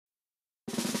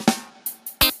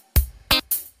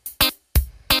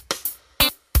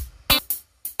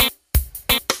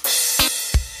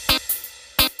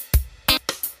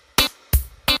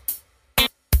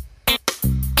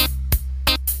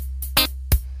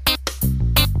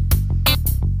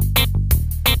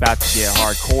About to get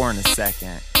hardcore in a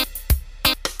second.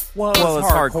 Well, as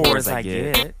hardcore as I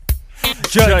get.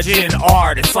 Judging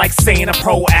art, it's like saying a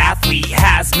pro athlete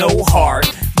has no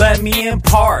heart. Let me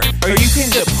impart, or you can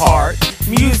depart.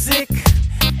 Music,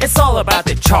 it's all about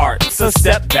the chart. So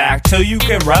step back till you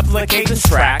can replicate the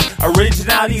track.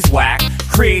 Originality's whack,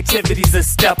 creativity's a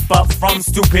step up from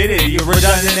stupidity.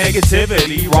 Redundant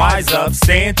negativity, rise up,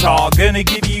 stand tall. Gonna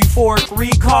give you euphoric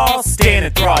recall, stand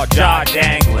and draw, jaw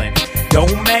dangling.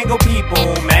 Don't mangle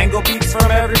people, mangle beats from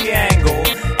every angle.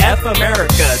 F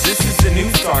America, this is the new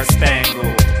Star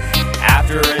Spangled.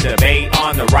 After a debate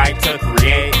on the right to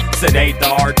create, sedate the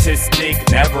artistic,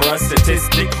 never a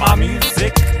statistic. My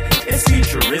music is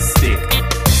futuristic.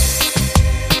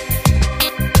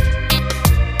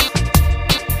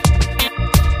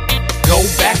 Go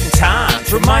back in time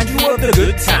to remind you of the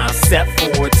good times. Step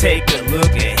forward, take a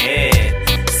look ahead.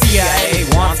 CIA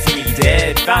wants me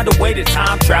dead. Found a way to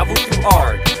time travel through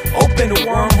art. Open a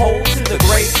wormhole to the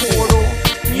great portal.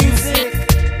 Music,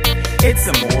 it's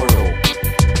immortal.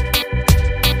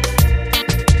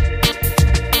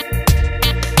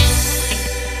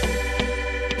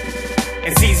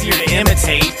 It's easier to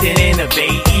imitate than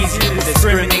innovate. Easier to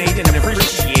discriminate than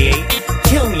appreciate.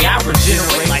 Kill me, I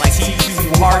regenerate like tea.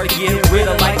 Too hard to get rid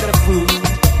of like the flu.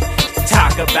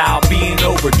 Talk about being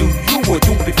overdue. You were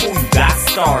due before you got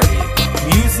started.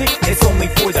 Music, it's only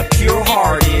for the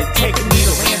pure-hearted. Taking me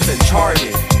to lands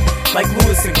uncharted. Like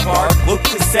Lewis and Clark, look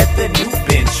to set the new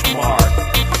benchmark.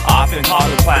 Often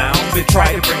called a clown, but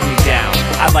try to bring me down.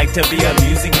 I like to be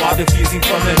amusing while diffusing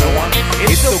from the norm.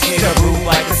 It's okay to brew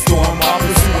like a storm while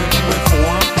pursuing to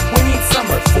inform. We need some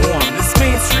reform. This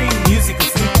mainstream music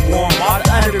is lukewarm, while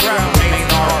the underground remain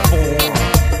art form.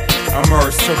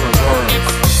 Immerse to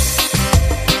reverse.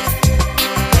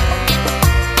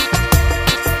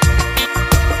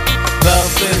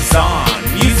 Love is on.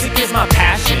 Music is my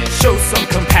passion. Show some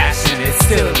compassion. It's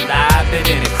still alive but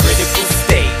in a critical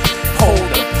state. Hold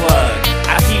the plug.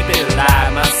 I keep it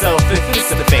alive myself if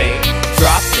it's a fake.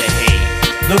 Drop the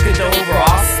hate. Look at the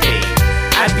overall state.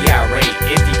 I'd be irate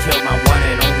if you killed my one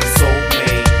and only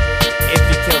soulmate. If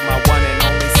you killed my one and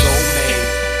only soulmate.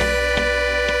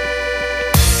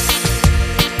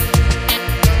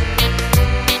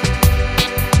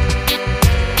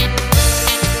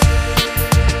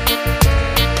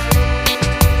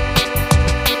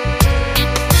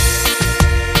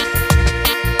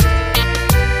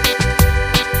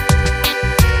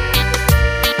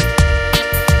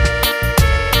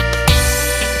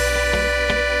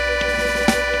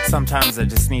 Sometimes I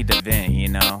just need to vent, you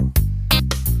know.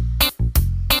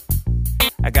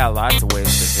 I got lots of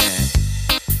ways to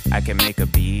vent. I can make a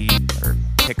beat, or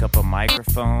pick up a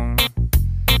microphone,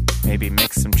 maybe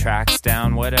mix some tracks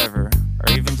down, whatever.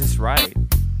 Or even just write.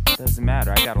 Doesn't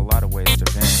matter, I got a lot of ways to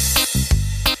vent.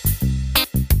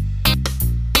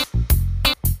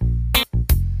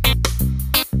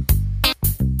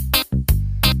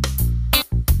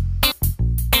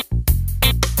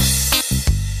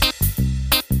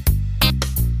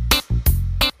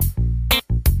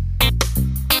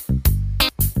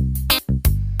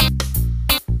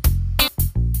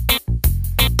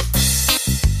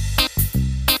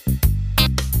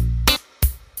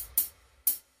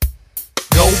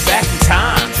 Back in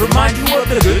time to remind you of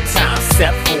the good times.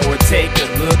 Step forward, take a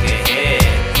look ahead.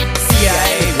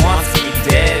 CIA wants me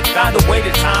dead. Found a way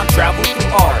to time travel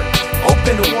through art.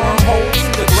 Open a wormhole to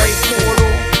the great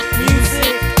portal.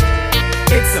 Music,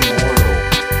 it's immortal.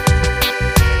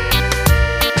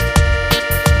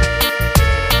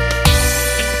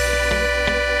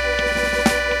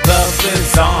 Love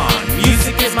is on.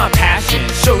 Music is my passion.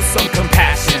 Show some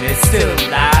compassion. It's still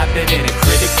alive and in a